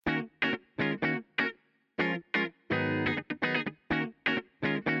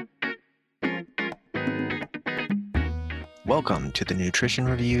Welcome to the Nutrition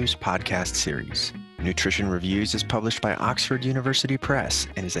Reviews podcast series. Nutrition Reviews is published by Oxford University Press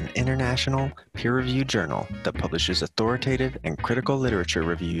and is an international, peer-reviewed journal that publishes authoritative and critical literature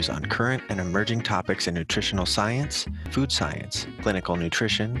reviews on current and emerging topics in nutritional science, food science, clinical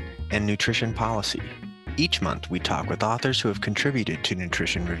nutrition, and nutrition policy. Each month, we talk with authors who have contributed to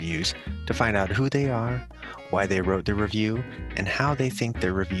Nutrition Reviews to find out who they are, why they wrote the review, and how they think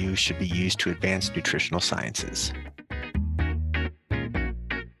their reviews should be used to advance nutritional sciences.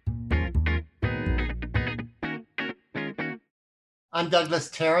 I'm Douglas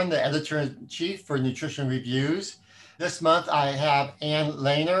Tarrin, the Editor-in-Chief for Nutrition Reviews. This month I have Ann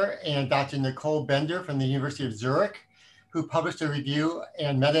Lehner and Dr. Nicole Bender from the University of Zurich, who published a review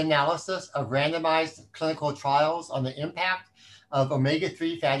and meta-analysis of randomized clinical trials on the impact of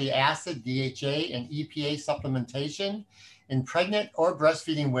omega-3 fatty acid, DHA, and EPA supplementation in pregnant or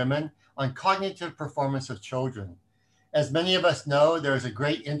breastfeeding women on cognitive performance of children. As many of us know, there is a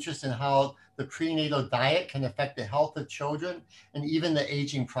great interest in how the prenatal diet can affect the health of children and even the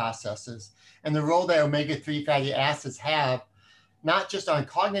aging processes, and the role that omega-3 fatty acids have, not just on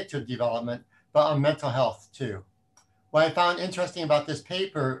cognitive development, but on mental health too. What I found interesting about this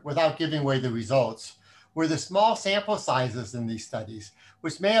paper, without giving away the results, were the small sample sizes in these studies,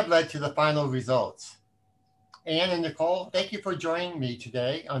 which may have led to the final results. Ann and Nicole, thank you for joining me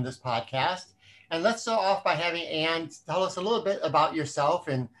today on this podcast. And let's start off by having Ann tell us a little bit about yourself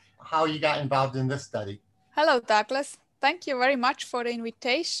and how you got involved in this study. Hello, Douglas. Thank you very much for the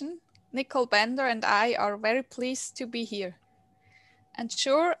invitation. Nicole Bender and I are very pleased to be here. And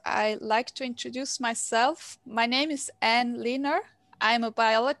sure, I'd like to introduce myself. My name is Ann Lehner. I'm a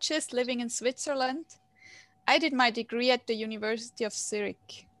biologist living in Switzerland. I did my degree at the University of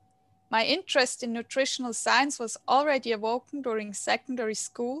Zurich. My interest in nutritional science was already awoken during secondary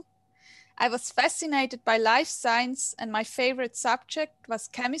school. I was fascinated by life science, and my favorite subject was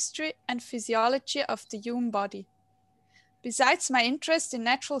chemistry and physiology of the human body. Besides my interest in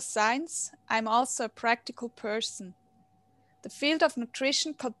natural science, I'm also a practical person. The field of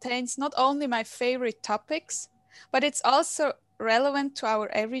nutrition contains not only my favorite topics, but it's also relevant to our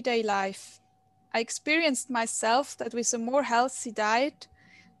everyday life. I experienced myself that with a more healthy diet,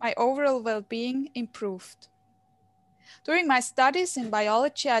 my overall well-being improved. During my studies in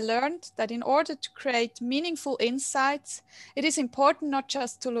biology, I learned that in order to create meaningful insights, it is important not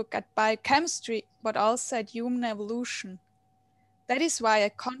just to look at biochemistry, but also at human evolution. That is why I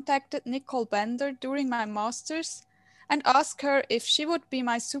contacted Nicole Bender during my master's and asked her if she would be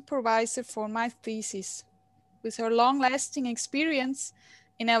my supervisor for my thesis. With her long-lasting experience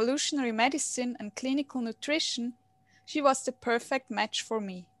in evolutionary medicine and clinical nutrition, she was the perfect match for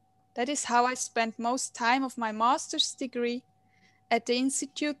me. That is how I spent most time of my master's degree at the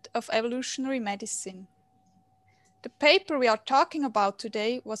Institute of Evolutionary Medicine. The paper we are talking about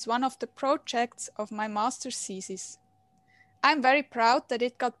today was one of the projects of my master's thesis. I'm very proud that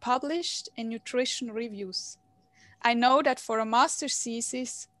it got published in Nutrition Reviews. I know that for a master's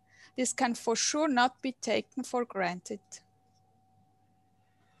thesis, this can for sure not be taken for granted.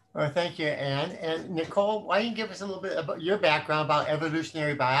 Well, thank you, Ann. And Nicole, why don't you give us a little bit about your background about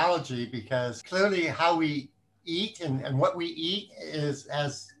evolutionary biology? Because clearly how we eat and what we eat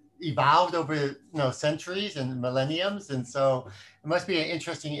has evolved over centuries and millenniums. And so it must be an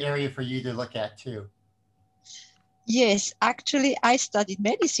interesting area for you to look at too. Yes, actually, I studied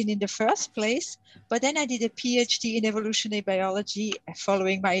medicine in the first place, but then I did a PhD in evolutionary biology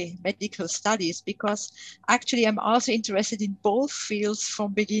following my medical studies, because actually I'm also interested in both fields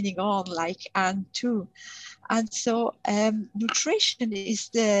from beginning on, like Ann too. And so nutrition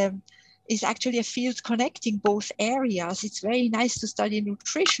is actually a field connecting both areas. It's very nice to study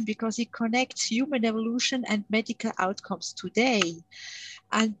nutrition because it connects human evolution and medical outcomes today.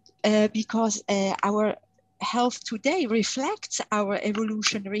 And because our health today reflects our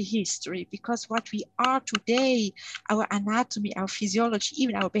evolutionary history, because what we are today, our anatomy, our physiology,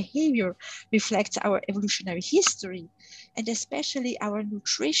 even our behavior reflects our evolutionary history, and especially our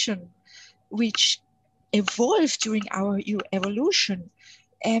nutrition, which evolved during our evolution,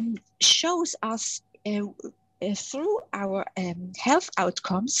 shows us through our health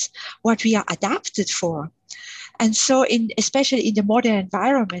outcomes what we are adapted for. And so especially in the modern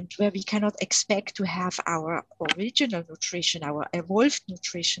environment where we cannot expect to have our original nutrition, our evolved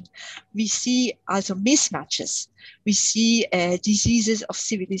nutrition, we see also mismatches. We see diseases of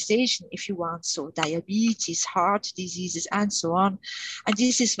civilization, if you want, so diabetes, heart diseases, and so on. And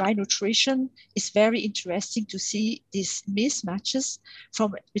this is why nutrition is very interesting to see these mismatches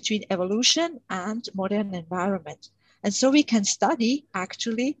between evolution and modern environment. And so we can study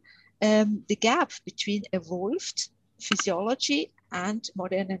actually the gap between evolved physiology and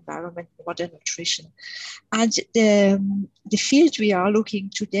modern environment, modern nutrition. And the field we are looking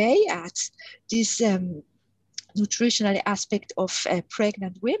today at, this nutritional aspect of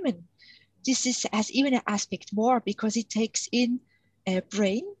pregnant women, this has even an aspect more because it takes in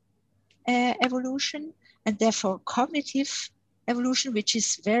brain evolution and therefore cognitive evolution, which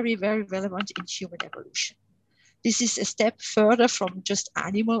is very, very relevant in human evolution. This is a step further from just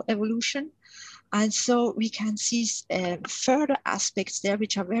animal evolution. And so we can see further aspects there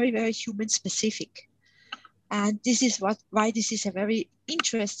which are very, very human specific. And this is why this is a very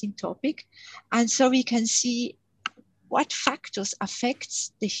interesting topic. And so we can see what factors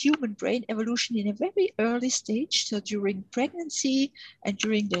affects the human brain evolution in a very early stage, so during pregnancy and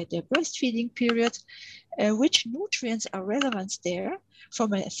during the breastfeeding period, which nutrients are relevant there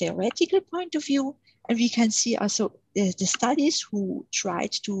from a theoretical point of view. And we can see also the studies who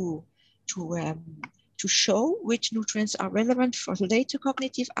tried to show which nutrients are relevant for later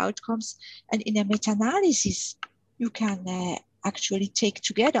cognitive outcomes. And in a meta-analysis, you can actually take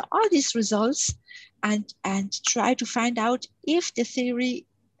together all these results and try to find out if the theory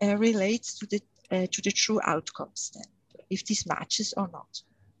relates to the true outcomes, then, if this matches or not.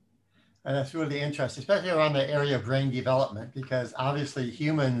 And that's really interesting, especially around the area of brain development, because obviously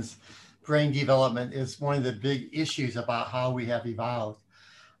humans' brain development is one of the big issues about how we have evolved.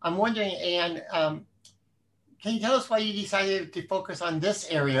 I'm wondering, Anne, can you tell us why you decided to focus on this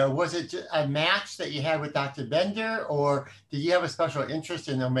area? Was it a match that you had with Dr. Bender, or did you have a special interest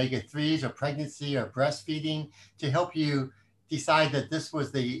in omega-3s or pregnancy or breastfeeding to help you decide that this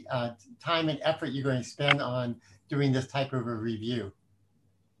was the time and effort you're going to spend on doing this type of a review?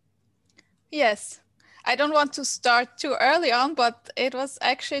 Yes, I don't want to start too early on, but it was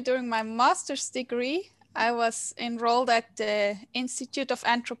actually during my master's degree. I was enrolled at the Institute of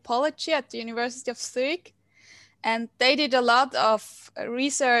Anthropology at the University of Zurich. And they did a lot of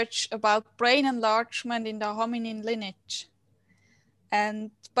research about brain enlargement in the hominin lineage.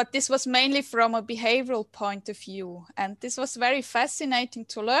 But this was mainly from a behavioral point of view. And this was very fascinating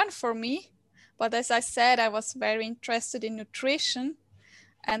to learn for me. But as I said, I was very interested in nutrition.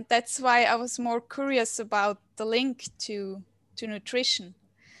 And that's why I was more curious about the link to nutrition.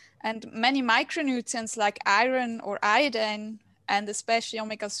 And many micronutrients like iron or iodine, and especially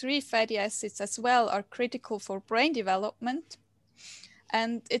omega-3 fatty acids as well, are critical for brain development.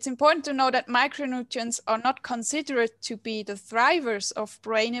 And it's important to know that micronutrients are not considered to be the drivers of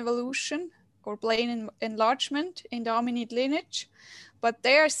brain evolution or brain enlargement in the hominid lineage, but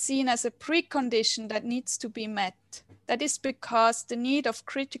they are seen as a precondition that needs to be met. That is because the need of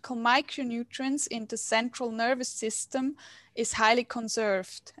critical micronutrients in the central nervous system is highly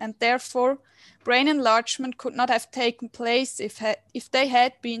conserved, and therefore brain enlargement could not have taken place if they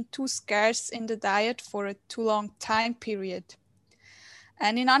had been too scarce in the diet for a too long time period.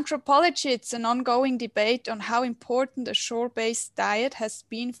 And in anthropology, it's an ongoing debate on how important a shore-based diet has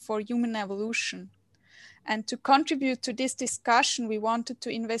been for human evolution. And to contribute to this discussion, we wanted to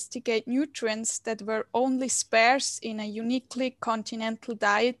investigate nutrients that were only sparse in a uniquely continental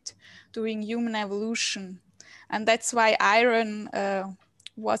diet during human evolution. And that's why iron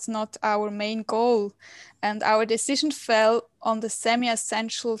was not our main goal. And our decision fell on the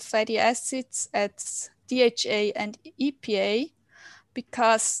semi-essential fatty acids at DHA and EPA,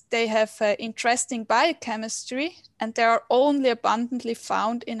 because they have interesting biochemistry and they are only abundantly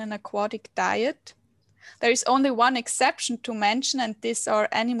found in an aquatic diet. There is only one exception to mention, and these are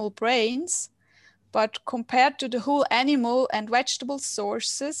animal brains. But compared to the whole animal and vegetable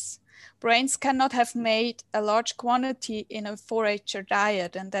sources, brains cannot have made a large quantity in a forager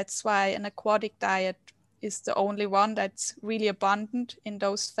diet. And that's why an aquatic diet is the only one that's really abundant in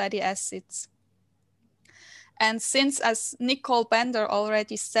those fatty acids. And since, as Nicole Bender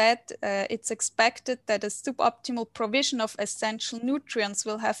already said, it's expected that a suboptimal provision of essential nutrients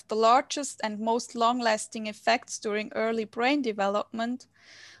will have the largest and most long-lasting effects during early brain development,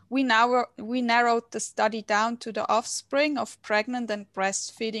 we narrowed the study down to the offspring of pregnant and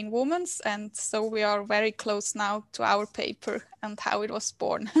breastfeeding women. And so we are very close now to our paper and how it was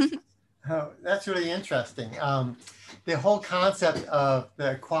born. Oh, that's really interesting. The whole concept of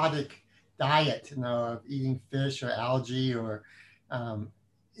the aquatic diet, of eating fish or algae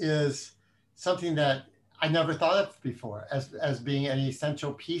is something that I never thought of before as being an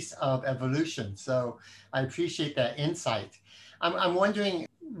essential piece of evolution. So I appreciate that insight. I'm wondering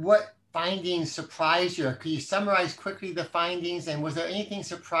what findings surprised you? Could you summarize quickly the findings, and was there anything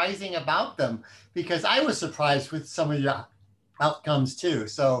surprising about them? Because I was surprised with some of your outcomes too.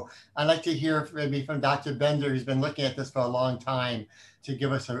 So I'd like to hear maybe from Dr. Bender, who's been looking at this for a long time, to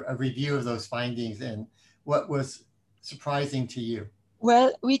give us a review of those findings and what was surprising to you?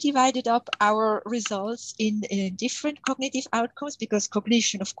 Well, we divided up our results in different cognitive outcomes because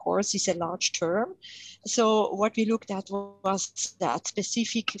cognition, of course, is a large term. So what we looked at was that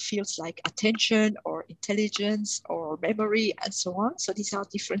specific fields like attention or intelligence or memory and so on. So these are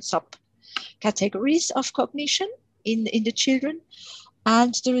different subcategories of cognition in the children.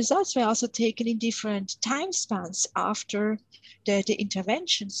 And the results were also taken in different time spans after the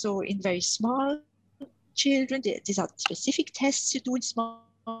intervention. So in very small children, these are specific tests you do in small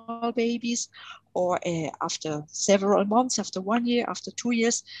babies, or after several months, after 1 year, after 2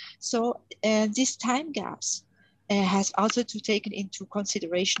 years. So these time gaps has also to taken into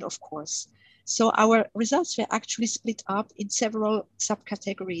consideration, of course. So our results were actually split up in several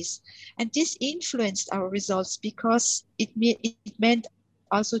subcategories. And this influenced our results because it meant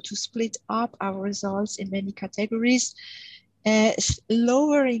also to split up our results in many categories,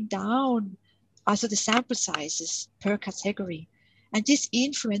 lowering down also the sample sizes per category. And this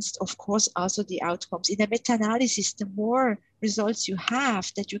influenced, of course, also the outcomes. In a meta-analysis, the more results you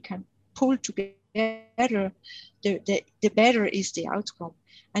have that you can pull together, the better is the outcome.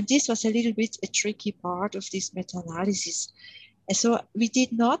 And this was a little bit a tricky part of this meta-analysis. And so we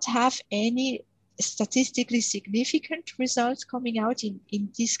did not have any statistically significant results coming out in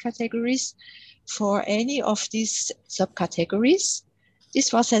these categories for any of these subcategories.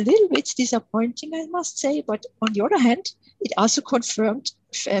 This was a little bit disappointing, I must say, but on the other hand, it also confirmed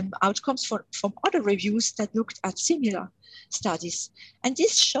outcomes from other reviews that looked at similar studies. And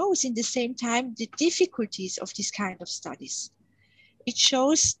this shows in the same time the difficulties of this kind of studies. It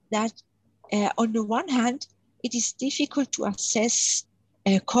shows that on the one hand, it is difficult to assess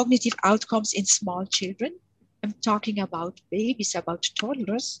cognitive outcomes in small children. I'm talking about babies, about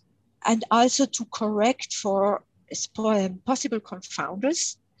toddlers, and also to correct for possible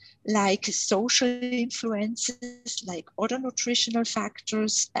confounders like social influences, like other nutritional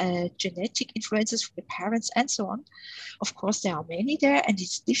factors, genetic influences from the parents, and so on. Of course, there are many there, and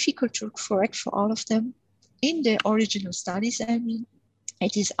it's difficult to correct for all of them. In the original studies, I mean,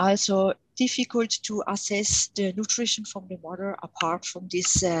 it is also difficult to assess the nutrition from the mother apart from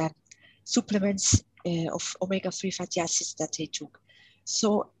these supplements of omega-3 fatty acids that they took.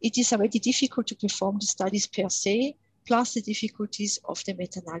 So it is already difficult to perform the studies per se, plus the difficulties of the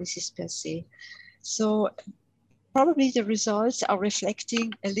meta-analysis per se. So probably the results are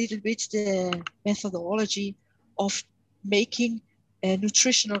reflecting a little bit the methodology of making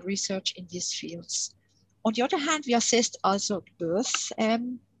nutritional research in these fields. On the other hand, we assessed also birth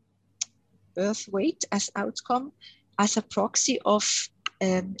weight as outcome as a proxy of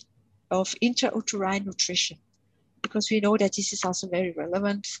intrauterine nutrition, because we know that this is also very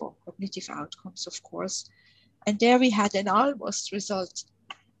relevant for cognitive outcomes, of course. And there we had an almost result,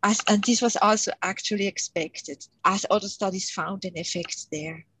 and this was also actually expected, as other studies found an effect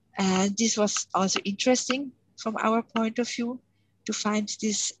there. And this was also interesting from our point of view to find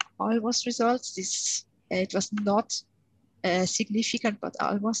this almost results. It was not significant, but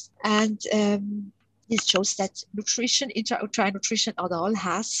almost. And this shows that nutrition, intrauterine nutrition at all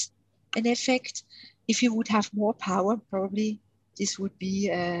has an effect. If you would have more power, probably this would be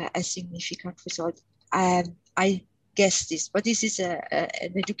a significant result. I guess this, but this is an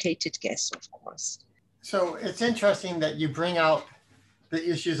educated guess, of course. So it's interesting that you bring out the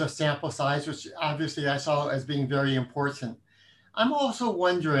issues of sample size, which obviously I saw as being very important. I'm also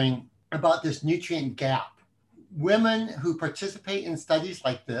wondering about this nutrient gap. Women who participate in studies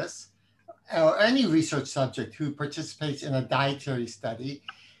like this, or any research subject who participates in a dietary study,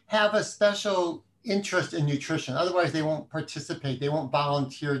 have a special interest in nutrition. Otherwise, they won't participate. They won't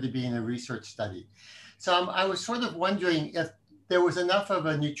volunteer to be in a research study. So I was sort of wondering if there was enough of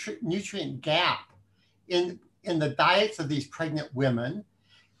a nutrient gap in the diets of these pregnant women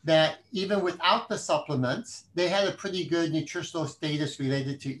that even without the supplements, they had a pretty good nutritional status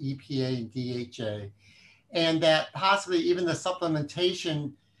related to EPA and DHA. And that possibly even the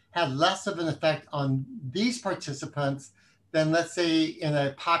supplementation had less of an effect on these participants than, let's say, in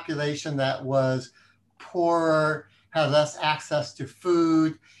a population that was poorer, had less access to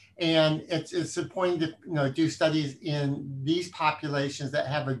food. And it's important to do studies in these populations that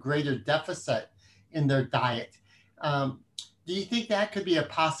have a greater deficit in their diet. Do you think that could be a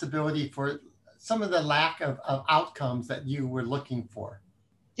possibility for some of the lack of outcomes that you were looking for?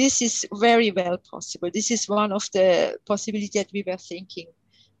 This is very well possible. This is one of the possibilities that we were thinking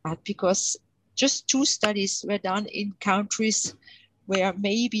at, because just 2 studies were done in countries where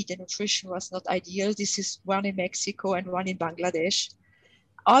maybe the nutrition was not ideal. This is one in Mexico and one in Bangladesh.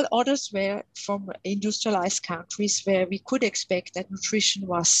 All others were from industrialized countries where we could expect that nutrition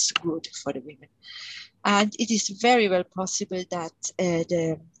was good for the women. And it is very well possible that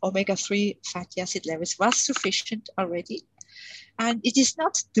the omega-3 fatty acid levels was sufficient already. And it is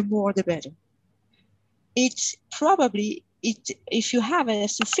not the more the better. It's probably, if you have a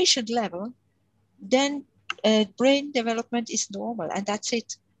sufficient level, then brain development is normal, and that's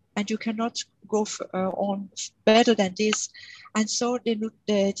it. And you cannot go on better than this. And so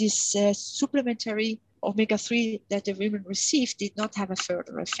this supplementary omega-3 that the women received did not have a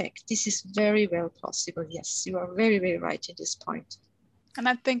further effect. This is very well possible. Yes, you are very, very right in this point. And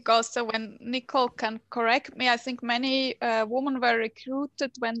I think also, when Nicole can correct me, I think many women were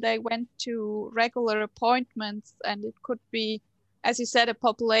recruited when they went to regular appointments, and it could be, as you said, a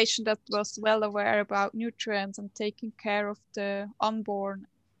population that was well aware about nutrients and taking care of the unborn.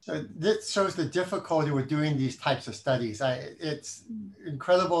 So this shows the difficulty with doing these types of studies. It's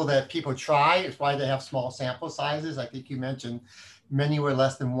incredible that people try. It's why they have small sample sizes. I think you mentioned many were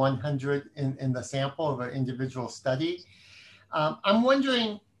less than 100 in the sample of an individual study. I'm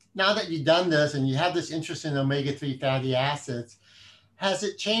wondering, now that you've done this and you have this interest in omega-3 fatty acids, has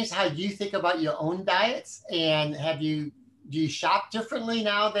it changed how you think about your own diets? And do you shop differently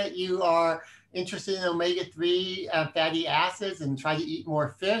now that you are interested in omega-3 fatty acids and try to eat more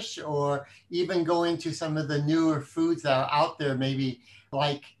fish, or even go into some of the newer foods that are out there, maybe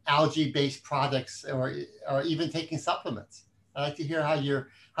like algae-based products, or even taking supplements? I'd like to hear how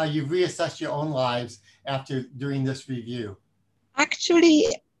you reassess your own lives after doing this review. Actually,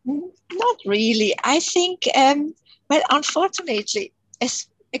 not really. I think, well, unfortunately,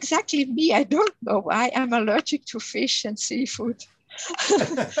 exactly me, I don't know why I'm allergic to fish and seafood.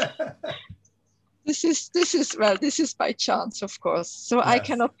 This is by chance, of course. So yes. I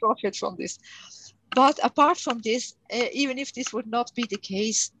cannot profit from this. But apart from this, even if this would not be the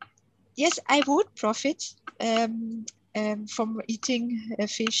case, yes, I would profit from eating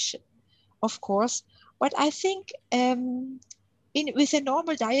fish, of course. But I think with a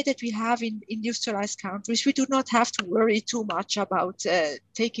normal diet that we have in industrialized countries, we do not have to worry too much about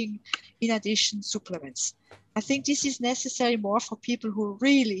taking, in addition, supplements. I think this is necessary more for people who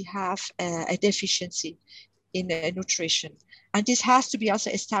really have a deficiency in nutrition. And this has to be also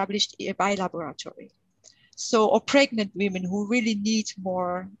established by laboratory. So, or pregnant women who really need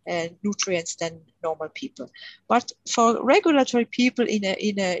more nutrients than normal people. But for regulatory people in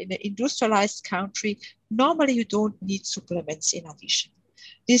an industrialized country, normally you don't need supplements in addition.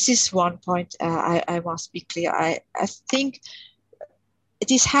 This is one point I must be clear. I think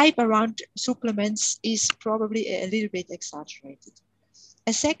this hype around supplements is probably a little bit exaggerated.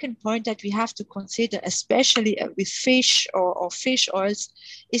 A second point that we have to consider, especially with fish or fish oils,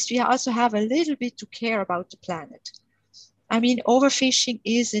 is we also have a little bit to care about the planet. I mean, overfishing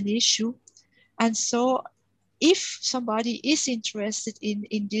is an issue. And so if somebody is interested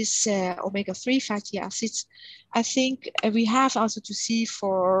in this omega-3 fatty acids, I think we have also to see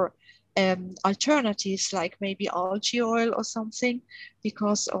for alternatives like maybe algae oil or something,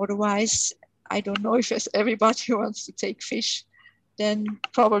 because otherwise, I don't know if everybody wants to take fish, then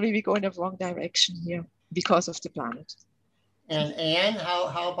probably we go in the wrong direction here because of the planet. And Anne,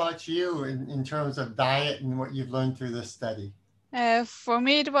 how about you in terms of diet and what you've learned through this study? For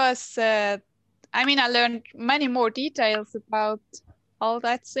me, it was, I learned many more details about all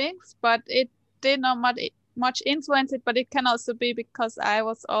that things, but it did not much influence it, but it can also be because I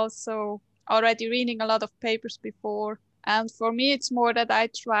was also already reading a lot of papers before. And for me, it's more that I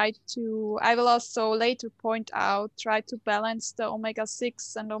will also later point out, try to balance the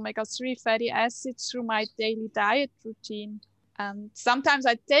omega-6 and omega-3 fatty acids through my daily diet routine. And sometimes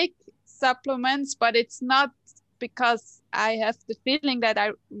I take supplements, but it's not because I have the feeling that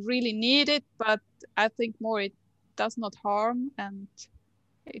I really need it, but I think more it does not harm and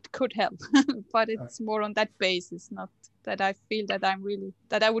it could help. But it's more on that basis, not that I feel that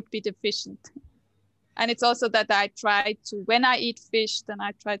that I would be deficient. And it's also that I try to, when I eat fish, then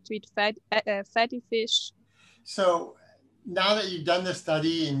I try to eat fatty fish. So now that you've done this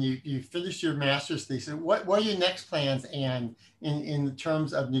study and you finished your master's thesis, what are your next plans, Anne, in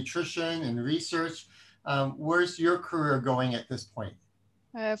terms of nutrition and research? Where's your career going at this point?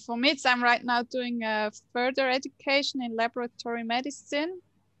 For me, I'm right now doing further education in laboratory medicine,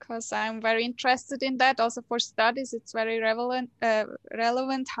 because I'm very interested in that. Also for studies, it's very relevant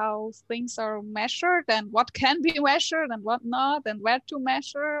how things are measured and what can be measured and what not and where to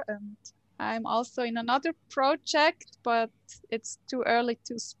measure. And I'm also in another project, but it's too early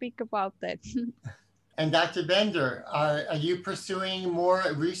to speak about that. And Dr. Bender, are you pursuing more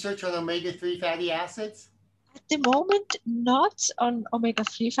research on omega-3 fatty acids? At the moment, not on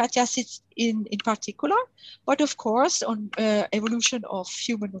omega-3 fatty acids in particular, but of course on evolution of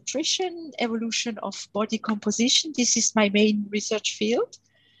human nutrition, evolution of body composition. This is my main research field.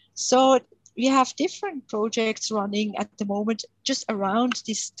 So we have different projects running at the moment just around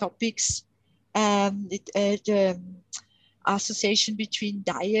these topics. The association between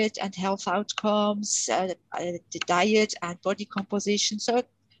diet and health outcomes, the diet and body composition. So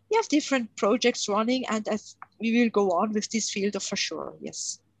we have different projects running, and we will go on with this field for sure,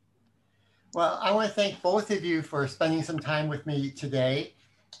 yes. Well, I want to thank both of you for spending some time with me today.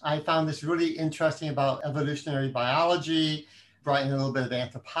 I found this really interesting about evolutionary biology, brought in a little bit of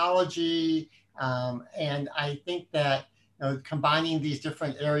anthropology, and I think that combining these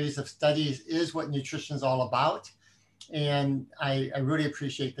different areas of studies is what nutrition is all about. And I really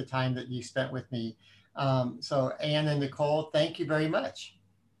appreciate the time that you spent with me. So Anne and Nicole, thank you very much.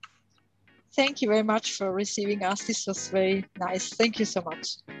 Thank you very much for receiving us. This was very nice. Thank you so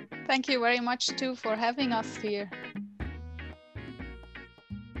much. Thank you very much too for having us here.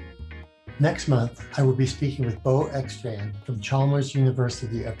 Next month, I will be speaking with Bo Ekstrand from Chalmers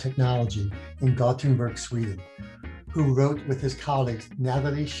University of Technology in Gothenburg, Sweden, who wrote with his colleagues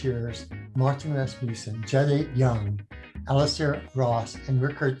Natalie Shears, Martin Rasmussen, Jette Young, Alistair Ross, and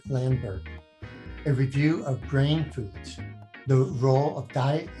Richard Landberg, a review of brain foods, the role of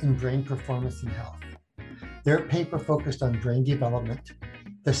diet in brain performance and health. Their paper focused on brain development,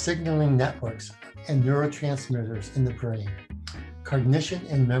 the signaling networks and neurotransmitters in the brain, cognition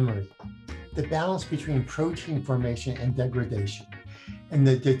and memory, the balance between protein formation and degradation, and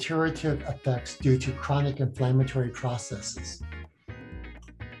the deteriorative effects due to chronic inflammatory processes.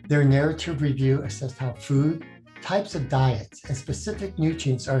 Their narrative review assessed how food, types of diets, and specific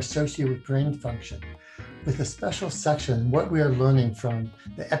nutrients are associated with brain function, with a special section on what we are learning from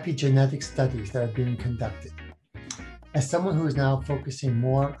the epigenetic studies that are being conducted. As someone who is now focusing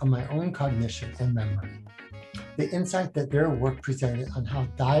more on my own cognition and memory, the insight that their work presented on how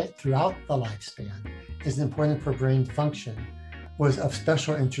diet throughout the lifespan is important for brain function was of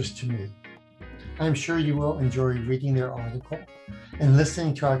special interest to me. I'm sure you will enjoy reading their article and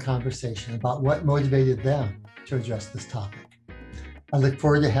listening to our conversation about what motivated them to address this topic. I look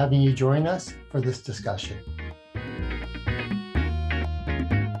forward to having you join us for this discussion.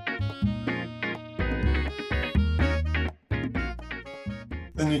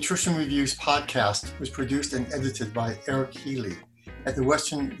 The Nutrition Reviews podcast was produced and edited by Eric Healy at the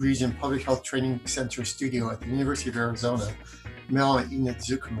Western Region Public Health Training Center studio at the University of Arizona, Mel and Enid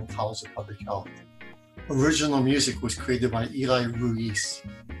Zuckerman College of Public Health. Original music was created by Eli Ruiz.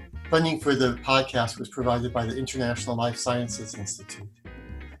 Funding for the podcast was provided by the International Life Sciences Institute.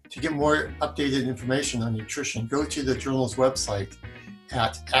 To get more updated information on nutrition, go to the journal's website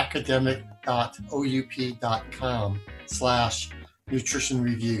at academic.oup.com/nutrition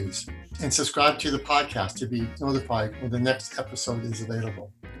reviews and subscribe to the podcast to be notified when the next episode is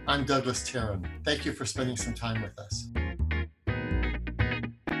available. I'm Douglas Tarrant. Thank you for spending some time with us.